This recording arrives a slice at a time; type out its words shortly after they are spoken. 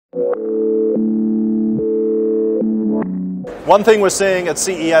One thing we're seeing at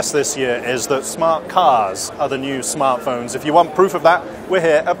CES this year is that smart cars are the new smartphones. If you want proof of that, we're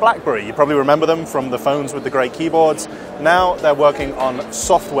here at Blackberry. You probably remember them from the phones with the great keyboards. Now they're working on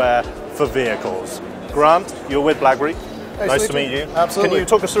software for vehicles. Grant, you're with Blackberry. Nice to meet you. Absolutely. Can you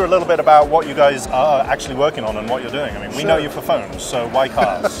talk us through a little bit about what you guys are actually working on and what you're doing? I mean, we know you for phones, so why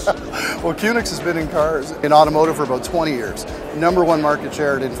cars? Well, QNX has been in cars, in automotive for about 20 years. #1 market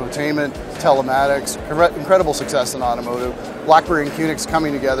share in infotainment, telematics, incredible success in automotive. Blackberry and QNX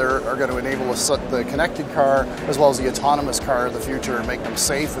coming together are going to enable us the connected car as well as the autonomous car of the future and make them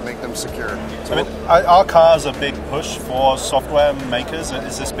safe and make them secure. So I mean, are cars a big push for software makers?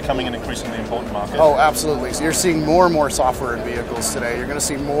 Is this becoming an increasingly important market? Oh, absolutely. So you're seeing more and more software in vehicles today. You're going to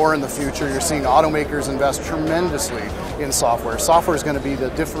see more in the future. You're seeing automakers invest tremendously in software. Software is going to be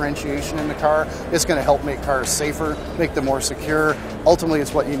the differentiation in the car. It's going to help make cars safer, make them more secure. Ultimately,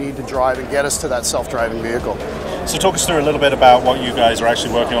 it's what you need to drive and get us to that self-driving vehicle. So talk us through a little bit about what you guys are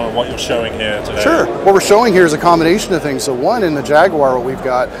actually working on and what you're showing here today. Sure. What we're showing here is a combination of things. So one, in the Jaguar, what we've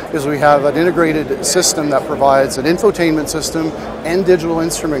got is we have an integrated system that provides an infotainment system and digital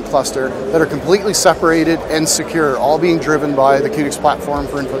instrument cluster that are completely separated and secure, all being driven by the QNX platform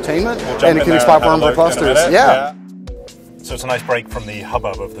for infotainment and the QNX platform for clusters. Yeah. So it's a nice break from the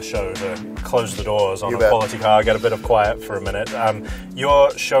hubbub of the show to close the doors on a quality car, get a bit of quiet for a minute.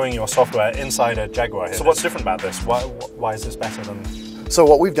 You're showing your software inside a Jaguar here. So what's different about this? Why is this better than... So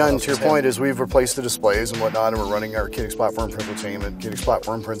what we've done, to your point, is we've replaced the displays and whatnot, and we're running our QNX platform for infotainment, QNX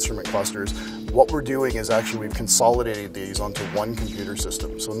platform for instrument clusters. What we're doing is actually we've consolidated these onto one computer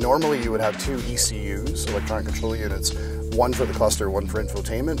system. So normally you would have two ECUs, electronic control units, one for the cluster, one for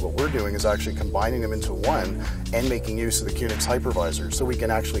infotainment. What we're doing is actually combining them into one and making use of the QNX hypervisor, so we can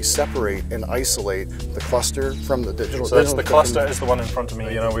actually separate and isolate the cluster from the digital. So that's the cluster is the one in front of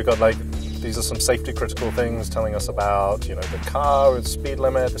me. You know, we've got like, these are some safety critical things telling us about, you know, the car, its speed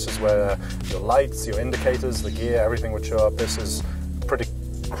limit. This is where your lights, your indicators, the gear, everything would show up. This is a pretty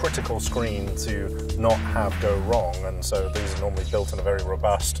critical screen to not have go wrong. And so these are normally built in a very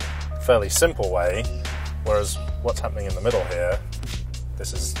robust, fairly simple way. Whereas what's happening in the middle here,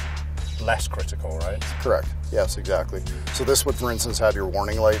 this is less critical, right? Correct. Yes, exactly. So this would, for instance, have your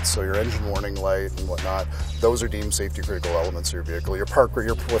warning lights, so your engine warning light and whatnot. Those are deemed safety critical elements of your vehicle. Your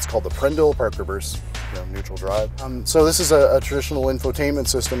what's called the Prindle, park reverse, neutral drive. So this is a traditional infotainment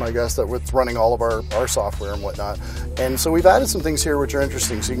system, I guess, that's running all of our software and whatnot. And so we've added some things here which are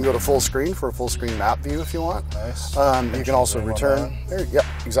interesting. So you can go to full screen for a full screen map view if you want. Nice. You can also return. There, yeah,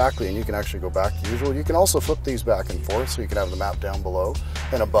 exactly. And you can actually go back to usual. You can also flip these back and forth, so you can have the map down below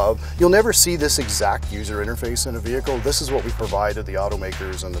and above. You'll never see this exact user interface in a vehicle. This is what we provide to the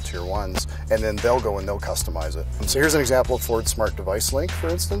automakers and the tier ones, and then they'll go and they'll customize it. So here's an example of Ford Smart Device Link, for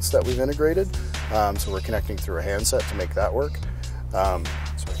instance, that we've integrated. So we're connecting through a handset to make that work. So I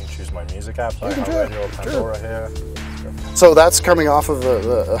can choose my music app, like radio, Pandora here. So that's coming off of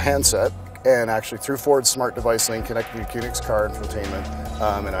a handset, and actually through Ford's Smart Device Link connected to QNX car infotainment,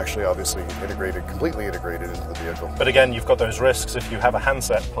 and actually obviously completely integrated into the vehicle. But again, you've got those risks. If you have a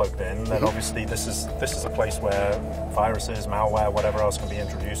handset plugged in, then obviously this is a place where viruses, malware, whatever else can be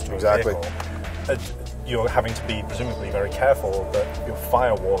introduced to a vehicle. You're having to be presumably very careful that you're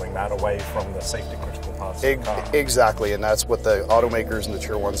firewalling that away from the safety critical parts of the car. Exactly, and that's what the automakers and the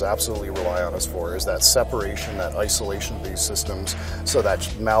tier ones absolutely rely on us for, is that separation, that isolation of these systems so that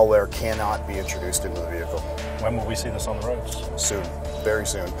malware cannot be introduced into the vehicle. When will we see this on the roads? Soon, very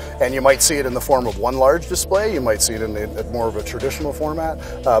soon. And you might see it in the form of one large display, you might see it in more of a traditional format,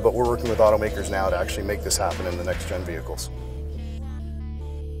 but we're working with automakers now to actually make this happen in the next gen vehicles.